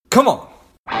Come on.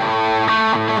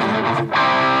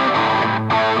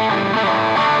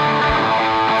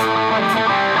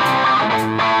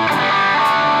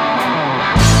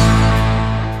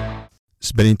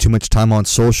 Spending too much time on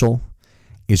social?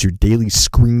 Is your daily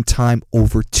screen time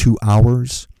over 2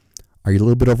 hours? Are you a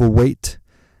little bit overweight?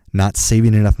 Not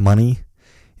saving enough money?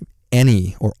 If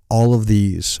any or all of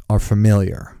these are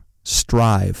familiar,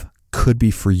 Strive could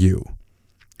be for you.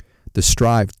 The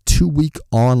Strive 2-week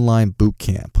online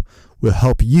bootcamp will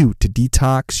help you to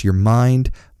detox your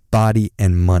mind, body,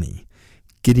 and money,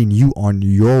 getting you on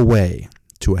your way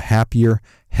to a happier,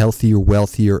 healthier,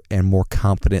 wealthier, and more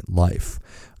confident life.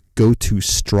 Go to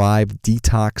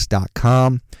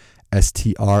strivedetox.com,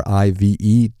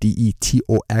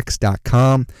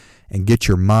 strivedetox.com, and get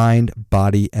your mind,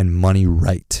 body, and money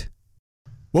right.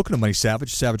 Welcome to Money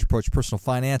Savage, Savage Approach Personal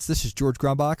Finance. This is George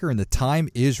Grumbacher, and the time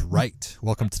is right.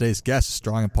 Welcome to today's guest,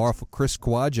 strong and powerful Chris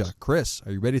Kawaja. Chris,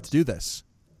 are you ready to do this?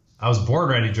 I was born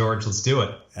ready, George. Let's do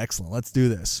it. Excellent. Let's do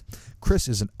this. Chris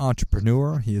is an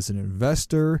entrepreneur. He is an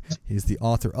investor. He is the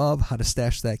author of How to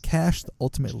Stash That Cash, the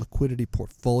Ultimate Liquidity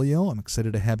Portfolio. I'm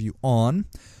excited to have you on.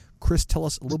 Chris, tell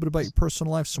us a little bit about your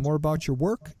personal life, some more about your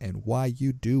work, and why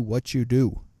you do what you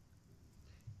do.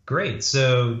 Great.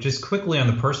 So just quickly on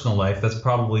the personal life, that's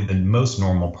probably the most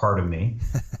normal part of me.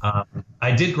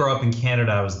 I did grow up in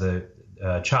Canada. I was the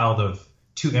child of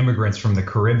two immigrants from the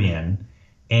Caribbean.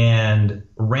 And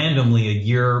randomly, a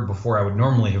year before I would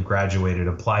normally have graduated,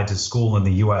 applied to school in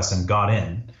the U.S. and got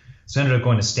in. So I ended up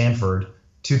going to Stanford,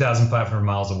 2,500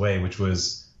 miles away, which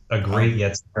was a great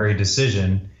yet scary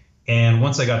decision. And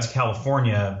once I got to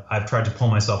California, I've tried to pull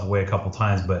myself away a couple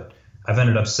times, but I've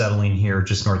ended up settling here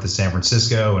just north of San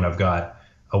Francisco, and I've got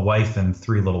a wife and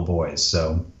 3 little boys.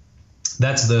 So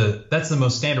that's the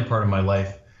most standard part of my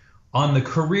life. On the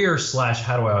career /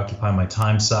 how do I occupy my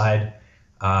time side,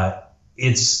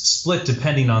 it's split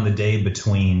depending on the day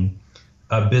between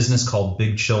a business called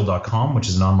BigChill.com, which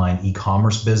is an online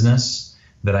e-commerce business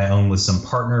that I own with some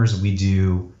partners. We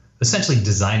do essentially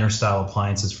designer style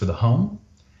appliances for the home.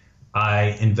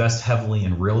 I invest heavily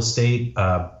in real estate.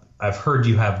 I've heard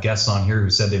you have guests on here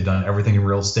who said they've done everything in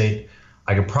real estate.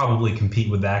 I could probably compete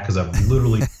with that because I've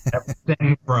literally done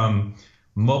everything from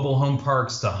mobile home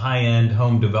parks to high-end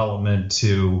home development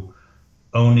to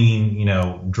owning,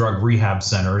 drug rehab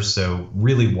centers. So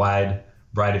really wide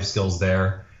variety of skills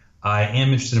there. I am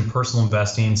interested in personal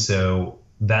investing. So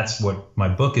that's what my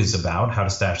book is about, How to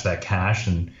Stash That Cash,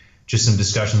 and just some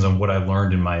discussions on what I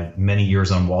learned in my many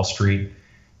years on Wall Street.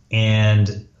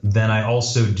 And then I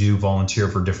also do volunteer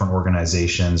for different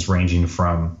organizations ranging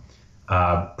from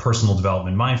personal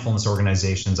development, mindfulness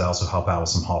organizations. I also help out with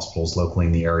some hospitals locally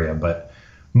in the area, but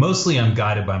mostly I'm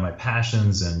guided by my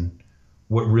passions and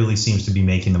what really seems to be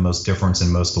making the most difference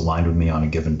and most aligned with me on a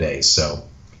given day. So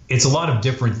it's a lot of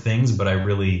different things, but I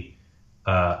really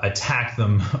attack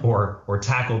them or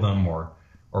tackle them or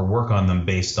work on them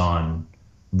based on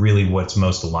really what's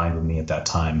most aligned with me at that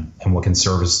time and what can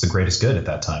serve as the greatest good at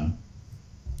that time.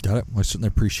 Got it. Well, I certainly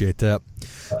appreciate that.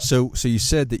 So you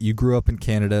said that you grew up in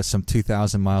Canada, some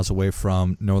 2,000 miles away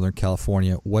from Northern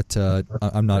California. What?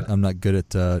 I'm not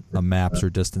good at maps or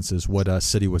distances. What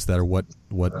city was that, or what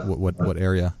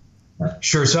area?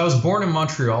 Sure. So I was born in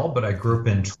Montreal, but I grew up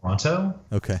in Toronto.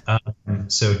 Okay.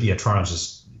 So yeah, Toronto's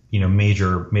just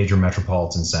major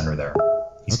metropolitan center there,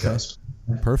 East Coast.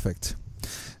 Perfect.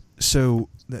 So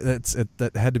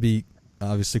that had to be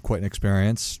obviously quite an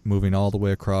experience, moving all the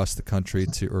way across the country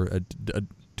to a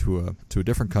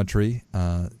different country,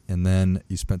 and then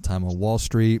you spent time on Wall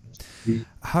Street.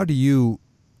 How do you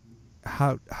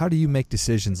make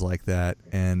decisions like that,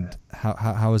 and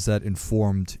how has that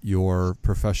informed your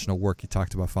professional work? You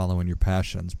talked about following your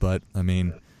passions, but I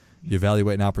mean, you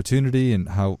evaluate an opportunity, and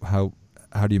how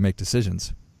do you make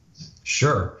decisions?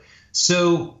 Sure.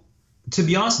 So, to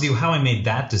be honest with you, how I made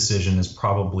that decision is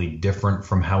probably different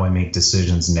from how I make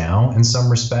decisions now in some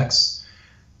respects.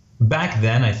 Back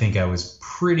then, I think I was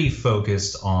pretty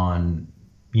focused on,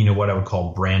 what I would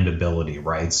call brandability,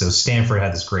 right? So Stanford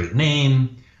had this great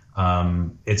name.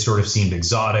 It sort of seemed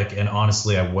exotic. And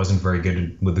honestly, I wasn't very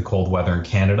good with the cold weather in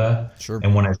Canada. Sure.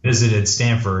 And when I visited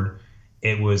Stanford,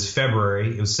 it was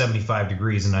February, it was 75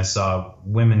 degrees, and I saw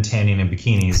women tanning in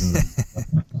bikinis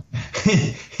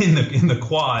in the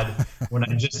quad when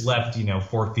I just left,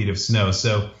 4 feet of snow.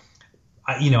 So,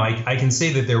 I can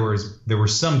say that there were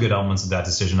some good elements of that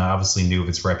decision. I obviously knew of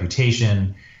its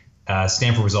reputation.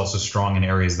 Stanford was also strong in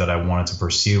areas that I wanted to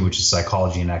pursue, which is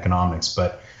psychology and economics.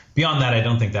 But beyond that, I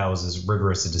don't think that was as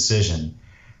rigorous a decision.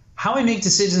 How I make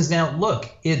decisions now, look,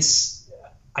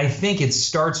 I think it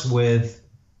starts with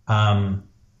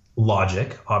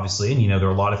logic, obviously. And, there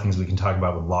are a lot of things we can talk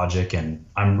about with logic. And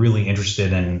I'm really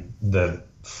interested in the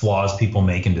flaws people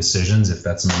make in decisions, if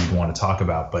that's something you want to talk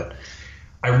about. But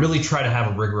I really try to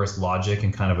have a rigorous logic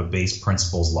and kind of a base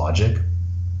principles logic.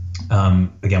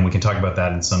 Again, we can talk about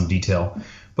that in some detail.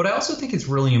 But I also think it's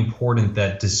really important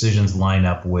that decisions line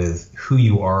up with who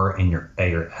you are and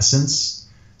your essence.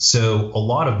 So a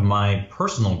lot of my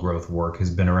personal growth work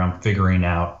has been around figuring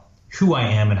out who I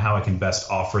am and how I can best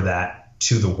offer that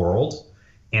to the world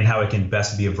and how I can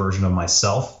best be a version of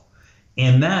myself.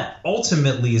 And that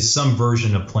ultimately is some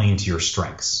version of playing to your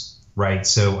strengths, right?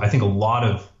 So I think a lot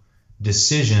of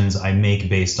decisions I make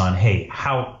based on, hey,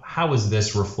 how is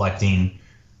this reflecting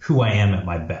who I am at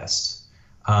my best?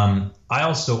 I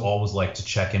also always like to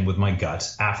check in with my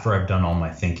gut after I've done all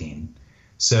my thinking.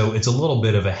 So it's a little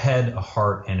bit of a head, a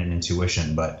heart, and an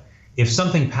intuition. But if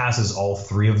something passes all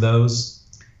three of those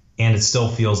and it still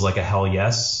feels like a hell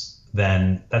yes,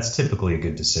 then that's typically a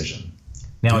good decision.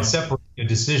 Now, I separate a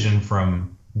decision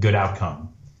from good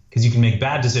outcome, because you can make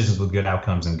bad decisions with good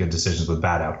outcomes and good decisions with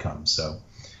bad outcomes. So,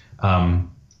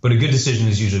 but a good decision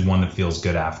is usually one that feels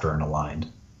good after and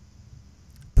aligned.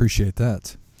 Appreciate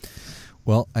that.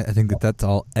 Well, I think that's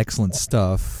all excellent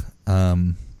stuff.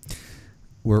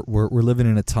 We're living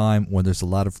in a time when there's a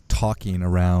lot of talking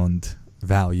around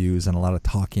values and a lot of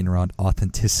talking around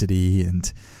authenticity,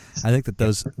 and I think that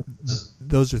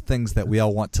those are things that we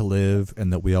all want to live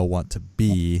and that we all want to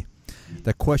be.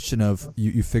 The question of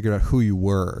you figured out who you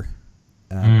were,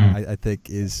 I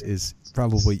think is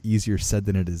probably easier said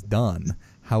than it is done.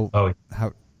 How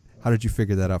did you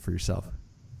figure that out for yourself?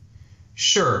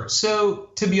 Sure. So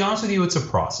to be honest with you, it's a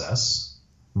process,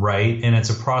 right? And it's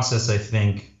a process I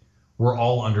think we're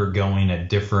all undergoing at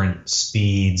different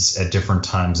speeds at different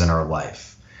times in our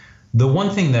life. The one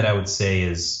thing that I would say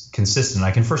is consistent.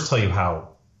 I can first tell you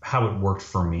how it worked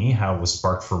for me, how it was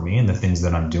sparked for me, and the things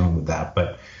that I'm doing with that.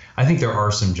 But I think there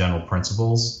are some general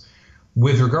principles.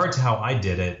 With regard to how I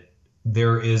did it,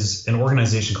 there is an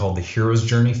organization called the Hero's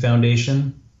Journey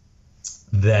Foundation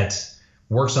that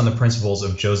works on the principles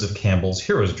of Joseph Campbell's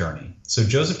Hero's Journey. So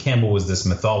Joseph Campbell was this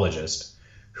mythologist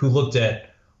who looked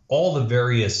at all the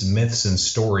various myths and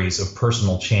stories of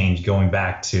personal change going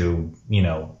back to,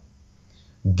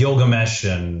 Gilgamesh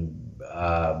and,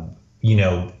 all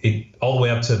the way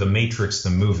up to The Matrix, the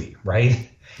movie, right?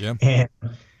 Yeah.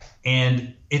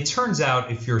 And it turns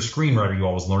out, if you're a screenwriter, you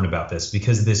always learn about this,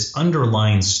 because this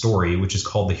underlying story, which is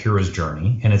called the Hero's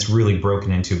Journey, and it's really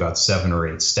broken into about 7 or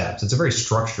 8 steps. It's a very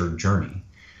structured journey.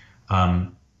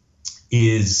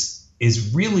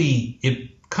 Is really,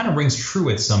 it kind of rings true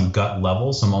at some gut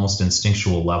level, some almost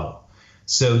instinctual level.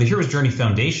 So the Hero's Journey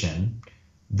Foundation,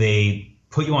 they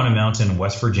put you on a mountain in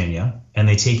West Virginia and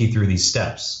they take you through these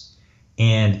steps.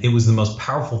 And it was the most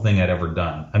powerful thing I'd ever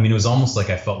done. I mean, it was almost like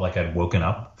I felt like I'd woken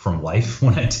up from life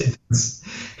when I did this.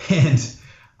 And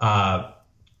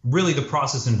really the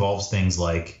process involves things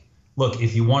like, look,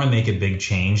 if you want to make a big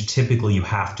change, typically you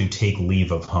have to take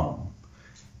leave of home.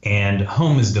 And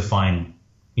home is defined,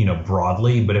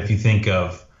 broadly. But if you think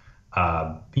of,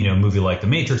 a movie like The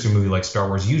Matrix or a movie like Star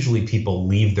Wars, usually people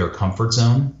leave their comfort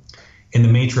zone. In The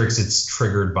Matrix, it's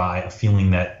triggered by a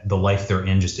feeling that the life they're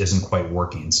in just isn't quite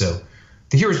working. So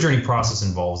the Hero's Journey process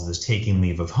involves this taking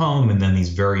leave of home and then these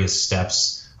various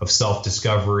steps of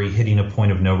self-discovery, hitting a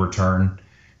point of no return.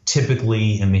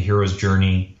 Typically in the Hero's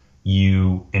Journey,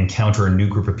 you encounter a new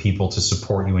group of people to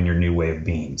support you in your new way of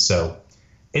being. So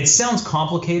it sounds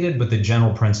complicated, but the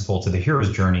general principle to the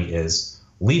Hero's Journey is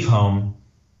leave home,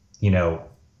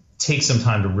 take some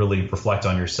time to really reflect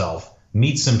on yourself,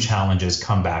 meet some challenges,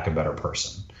 come back a better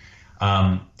person.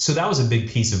 So that was a big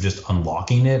piece of just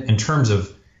unlocking it. In terms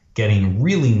of getting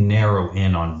really narrow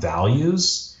in on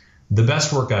values, the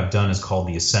best work I've done is called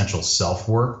the Essential Self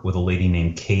Work with a lady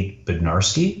named Kate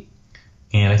Bednarski.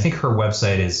 And I think her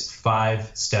website is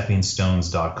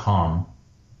 5steppingstones.com.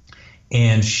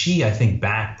 And she, I think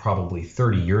back probably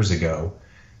 30 years ago,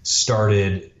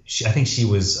 I think she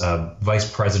was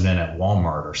vice president at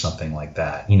Walmart or something like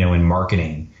that, in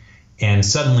marketing, and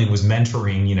suddenly was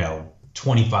mentoring,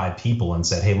 25 people and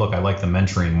said, hey, look, I like the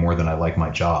mentoring more than I like my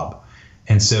job.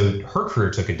 And so her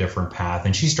career took a different path,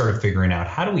 and she started figuring out,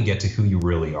 how do we get to who you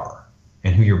really are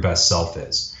and who your best self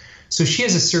is? So she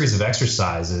has a series of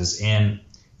exercises, and,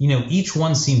 each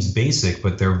one seems basic,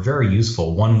 but they're very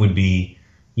useful. One would be,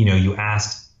 you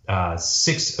ask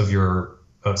 6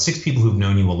 people who've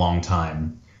known you a long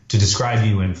time to describe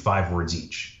you in 5 words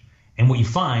each. And what you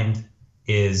find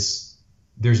is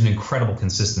there's an incredible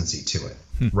consistency to it,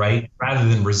 right? Rather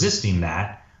than resisting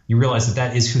that, you realize that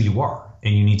that is who you are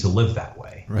and you need to live that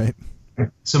way. Right.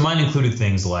 So mine included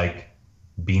things like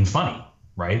being funny,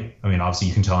 right? I mean, obviously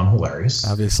you can tell I'm hilarious.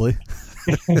 Obviously.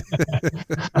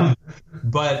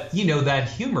 But, that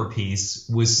humor piece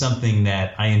was something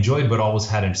that I enjoyed, but always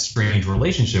had a strange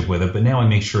relationship with it. But now I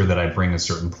make sure that I bring a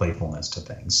certain playfulness to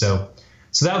things. So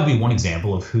that would be one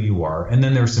example of who you are. And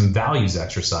then there's some values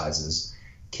exercises.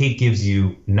 Kate gives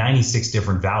you 96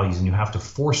 different values, and you have to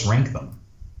force rank them,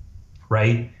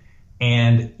 right?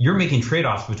 And you're making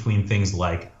trade-offs between things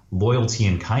like loyalty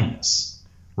and kindness,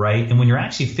 right? And when you're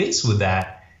actually faced with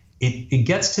that, it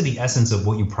gets to the essence of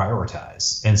what you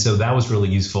prioritize. And so that was really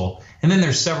useful. And then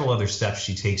there's several other steps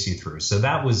she takes you through. So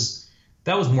that was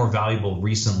more valuable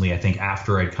recently, I think,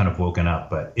 after I'd kind of woken up.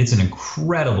 But it's an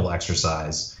incredible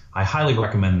exercise. I highly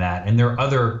recommend that. And there are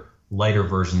other lighter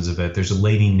versions of it. There's a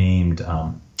lady named,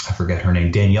 I forget her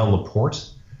name, Danielle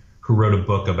Laporte, who wrote a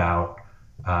book about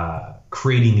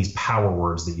creating these power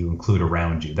words that you include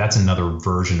around you. That's another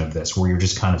version of this where you're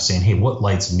just kind of saying, hey, what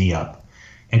lights me up?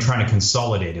 And trying to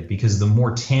consolidate it, because the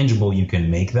more tangible you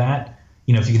can make that,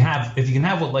 if you can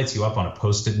have what lights you up on a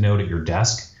Post-it note at your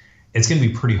desk, it's going to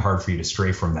be pretty hard for you to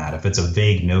stray from that. If it's a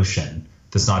vague notion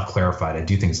that's not clarified, I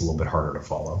do think it's a little bit harder to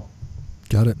follow.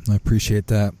 Got it. I appreciate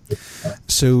that.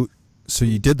 So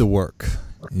you did the work.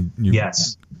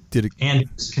 Yes. Did it, and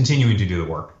continuing to do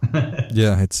the work.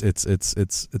 Yeah,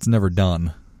 it's never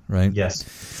done, right? Yes.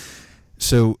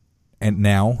 So. And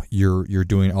now you're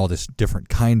doing all this different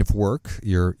kind of work.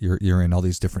 You're in all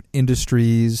these different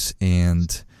industries,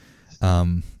 and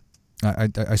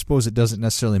I suppose it doesn't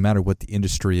necessarily matter what the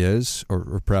industry is,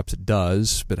 or perhaps it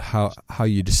does, but how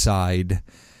you decide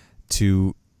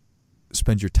to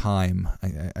spend your time.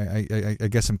 I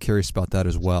guess I'm curious about that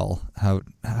as well.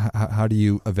 How do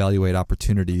you evaluate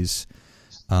opportunities?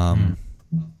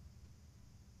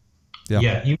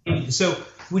 Yeah. So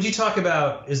would you talk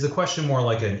about, is the question more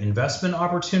like an investment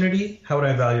opportunity? How would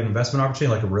I evaluate an investment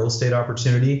opportunity, like a real estate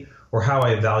opportunity, or how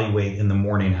I evaluate in the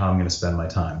morning how I'm going to spend my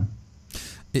time?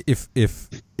 If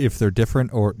they're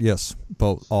different, or yes,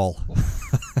 both, all.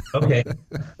 Okay.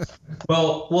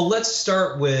 Well, let's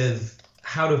start with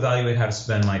how to evaluate how to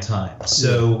spend my time.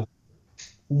 So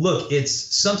look,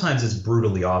 sometimes it's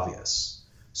brutally obvious.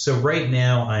 So right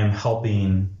now I'm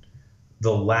helping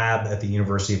the lab at the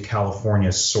University of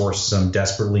California source some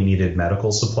desperately needed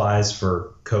medical supplies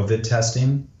for COVID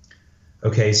testing.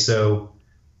 Okay, so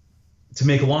to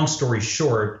make a long story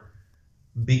short,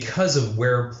 because of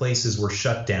where places were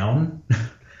shut down,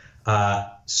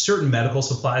 certain medical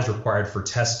supplies required for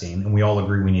testing, and we all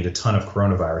agree we need a ton of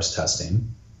coronavirus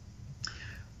testing,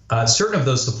 certain of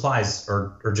those supplies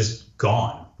are just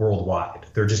gone worldwide.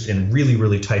 They're just in really,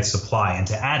 really tight supply. And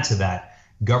to add to that,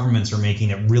 governments are making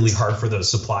it really hard for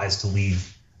those supplies to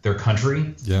leave their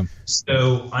country. Yeah.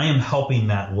 So I am helping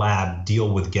that lab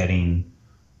deal with getting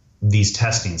these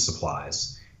testing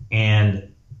supplies.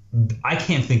 And I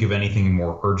can't think of anything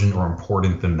more urgent or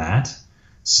important than that.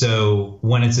 So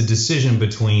when it's a decision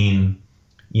between,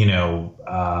 should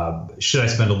I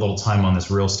spend a little time on this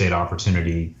real estate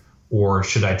opportunity, or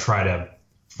should I try to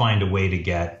find a way to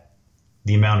get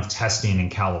the amount of testing in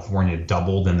California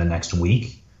doubled in the next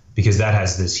week? Because that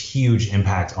has this huge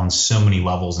impact on so many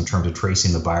levels in terms of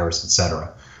tracing the virus, et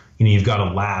cetera. You've got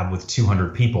a lab with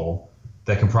 200 people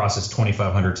that can process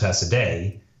 2,500 tests a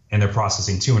day, and they're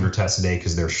processing 200 tests a day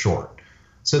because they're short.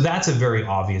 So that's a very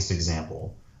obvious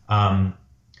example. So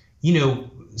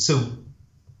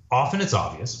often it's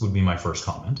obvious would be my first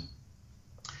comment.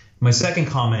 My second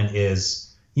comment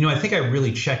is, I think I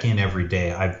really check in every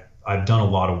day. I've done a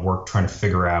lot of work trying to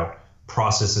figure out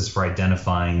processes for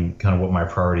identifying kind of what my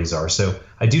priorities are. So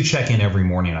I do check in every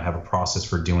morning. I have a process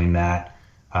for doing that.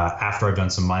 After I've done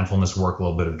some mindfulness work, a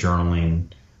little bit of journaling,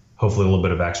 hopefully a little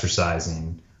bit of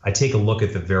exercising, I take a look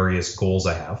at the various goals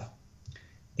I have.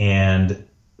 And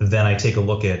then I take a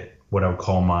look at what I would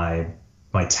call my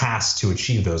tasks to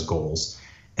achieve those goals.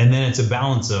 And then it's a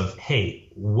balance of, hey,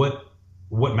 what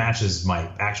matches my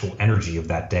actual energy of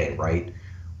that day, right?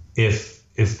 If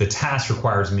the task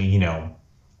requires me,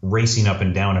 racing up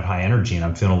and down at high energy and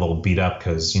I'm feeling a little beat up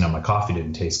because, my coffee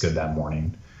didn't taste good that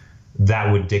morning,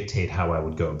 that would dictate how I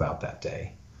would go about that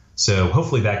day. So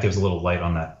hopefully that gives a little light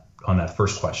on that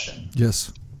first question.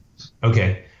 Yes.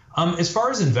 Okay. As far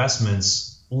as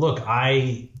investments, look,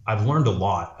 I've learned a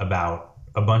lot about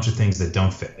a bunch of things that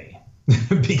don't fit me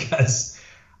because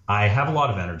I have a lot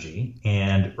of energy,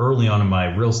 and early on in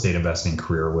my real estate investing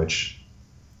career, which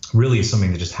really is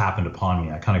something that just happened upon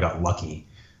me, I kind of got lucky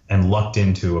and lucked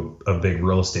into a big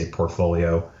real estate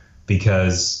portfolio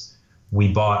because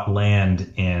we bought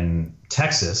land in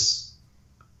Texas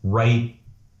right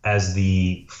as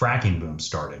the fracking boom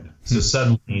started. So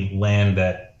suddenly land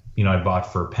that, I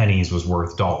bought for pennies was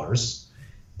worth dollars.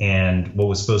 and what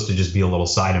was supposed to just be a little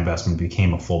side investment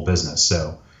became a full business.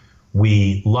 So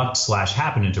we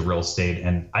lucked/happened into real estate,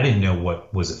 and I didn't know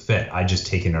what was a fit. I just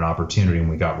taken an opportunity, and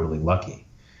we got really lucky.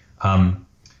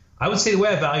 I would say the way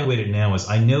I evaluate it now is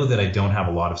I know that I don't have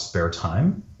a lot of spare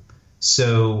time.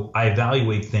 So I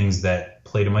evaluate things that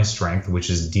play to my strength, which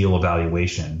is deal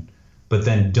evaluation, but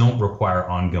then don't require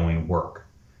ongoing work.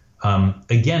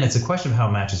 Again, it's a question of how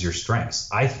it matches your strengths.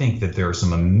 I think that there are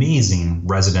some amazing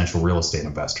residential real estate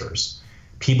investors,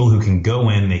 people who can go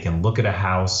in, they can look at a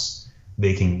house,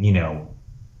 they can,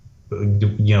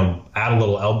 add a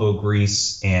little elbow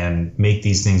grease and make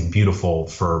these things beautiful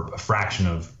for a fraction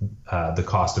of the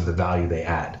cost of the value they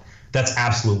add. That's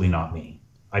absolutely not me.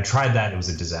 I tried that. It was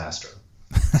a disaster.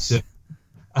 So,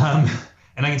 and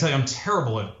I can tell you I'm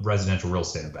terrible at residential real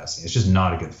estate investing. It's just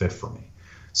not a good fit for me.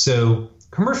 So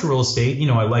commercial real estate,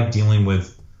 I like dealing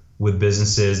with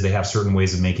businesses. They have certain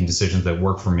ways of making decisions that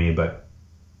work for me, but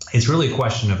it's really a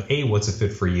question of A, what's a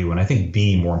fit for you? And I think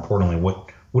B, more importantly,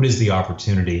 what is the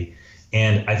opportunity?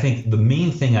 And I think the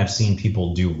main thing I've seen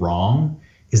people do wrong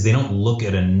is they don't look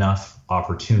at enough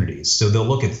opportunities. So they'll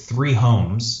look at 3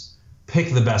 homes,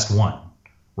 pick the best one,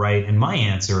 right? And my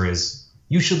answer is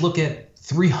you should look at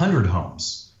 300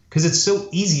 homes because it's so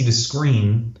easy to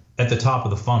screen at the top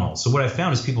of the funnel. So what I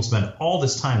found is people spend all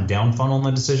this time down funnel in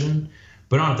the decision,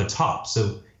 but not at the top.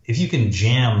 So if you can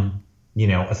jam,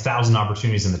 1,000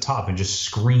 opportunities in the top and just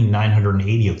screen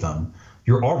 980 of them,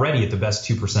 you're already at the best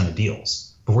 2% of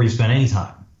deals before you spend any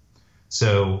time.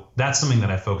 So that's something that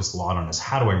I focus a lot on is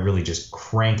how do I really just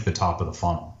crank the top of the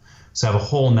funnel? So I have a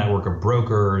whole network of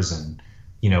brokers and,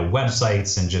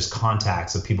 websites and just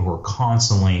contacts of people who are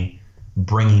constantly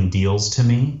bringing deals to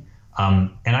me.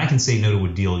 And I can say no to a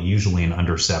deal usually in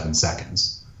under 7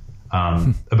 seconds.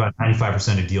 About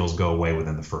 95% of deals go away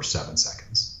within the first 7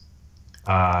 seconds.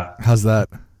 How's that?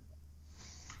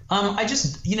 I've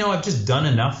just done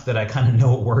enough that I kind of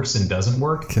know what works and doesn't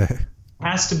work. Okay. It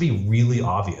has to be really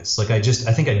obvious. Like I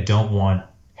think I don't want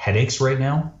headaches right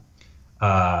now.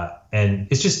 And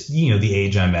it's just, the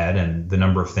age I'm at and the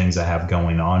number of things I have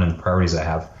going on and the priorities I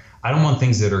have. I don't want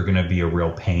things that are going to be a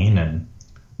real pain. And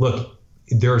look,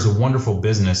 there's a wonderful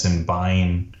business in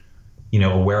buying,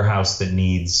 a warehouse that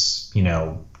needs,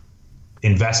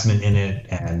 investment in it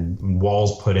and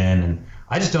walls put in. And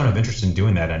I just don't have interest in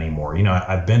doing that anymore.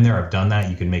 I've been there, I've done that.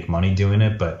 You can make money doing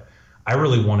it, but I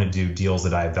really want to do deals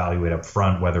that I evaluate up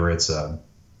front, whether it's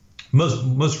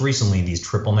most recently these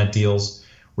triple net deals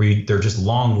where they're just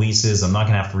long leases. I'm not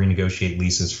going to have to renegotiate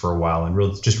leases for a while and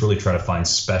really try to find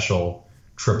special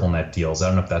triple net deals. I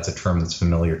don't know if that's a term that's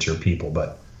familiar to your people,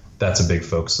 but that's a big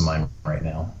focus of mine right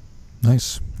now.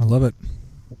 Nice. I love it.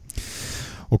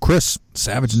 Well, Chris,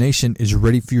 Savage Nation is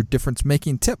ready for your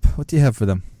difference-making tip. What do you have for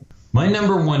them? My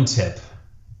number one tip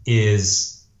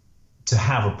is to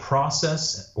have a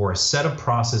process or a set of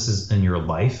processes in your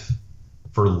life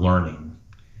for learning,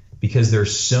 because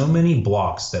there's so many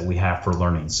blocks that we have for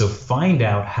learning. So find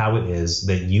out how it is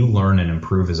that you learn and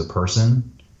improve as a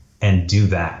person and do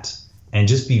that. And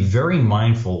just be very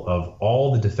mindful of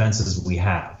all the defenses we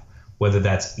have, whether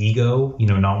that's ego,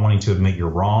 not wanting to admit you're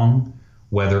wrong,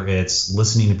 whether it's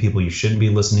listening to people you shouldn't be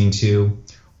listening to,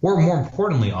 or more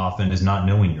importantly often is not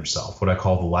knowing yourself, what I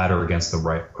call the ladder against the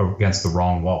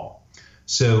wrong wall.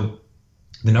 So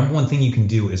the number one thing you can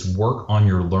do is work on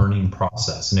your learning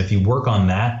process. And if you work on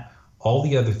that, all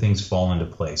the other things fall into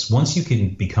place. Once you can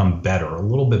become better, a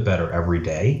little bit better every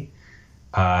day,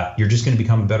 you're just going to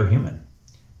become a better human.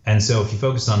 And so if you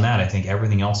focus on that, I think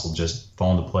everything else will just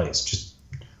fall into place. Just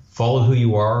follow who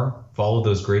you are, follow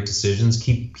those great decisions,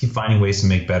 keep finding ways to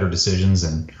make better decisions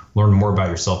and learn more about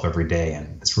yourself every day.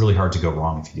 And it's really hard to go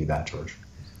wrong if you do that, George.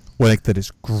 Well, I think that is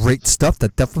great stuff.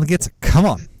 That definitely gets it. Come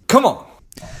on.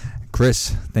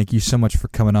 Chris, thank you so much for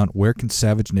coming on. Where can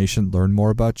Savage Nation learn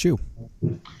more about you?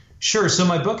 Sure. So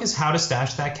my book is How to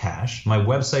Stash That Cash. My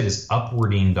website is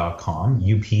upwarding.com,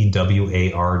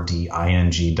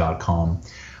 upwarding.com.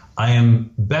 I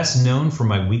am best known for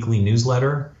my weekly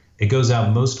newsletter. It goes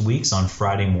out most weeks on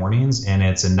Friday mornings, and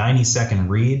it's a 90-second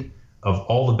read of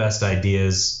all the best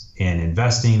ideas in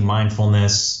investing,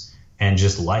 mindfulness, and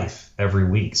just life every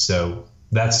week. So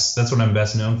that's what I'm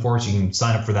best known for. So you can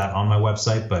sign up for that on my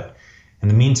website. But in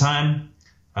the meantime,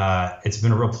 it's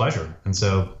been a real pleasure. And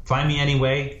so find me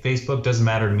anyway. Facebook doesn't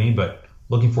matter to me, but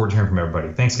looking forward to hearing from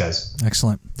everybody. Thanks, guys.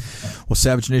 Excellent. Well,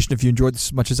 Savage Nation, if you enjoyed this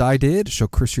as much as I did, show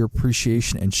Chris your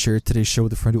appreciation and share today's show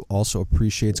with a friend who also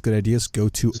appreciates good ideas. Go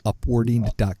to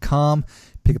upwarding.com,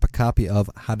 pick up a copy of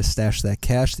How to Stash That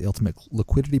Cash, the Ultimate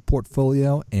Liquidity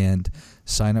Portfolio, and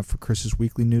sign up for Chris's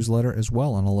weekly newsletter as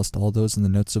well. And I'll list all those in the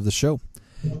notes of the show.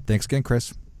 Thanks again,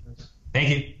 Chris. Thank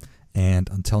you. And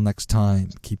until next time,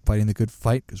 keep fighting the good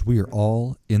fight because we are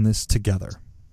all in this together.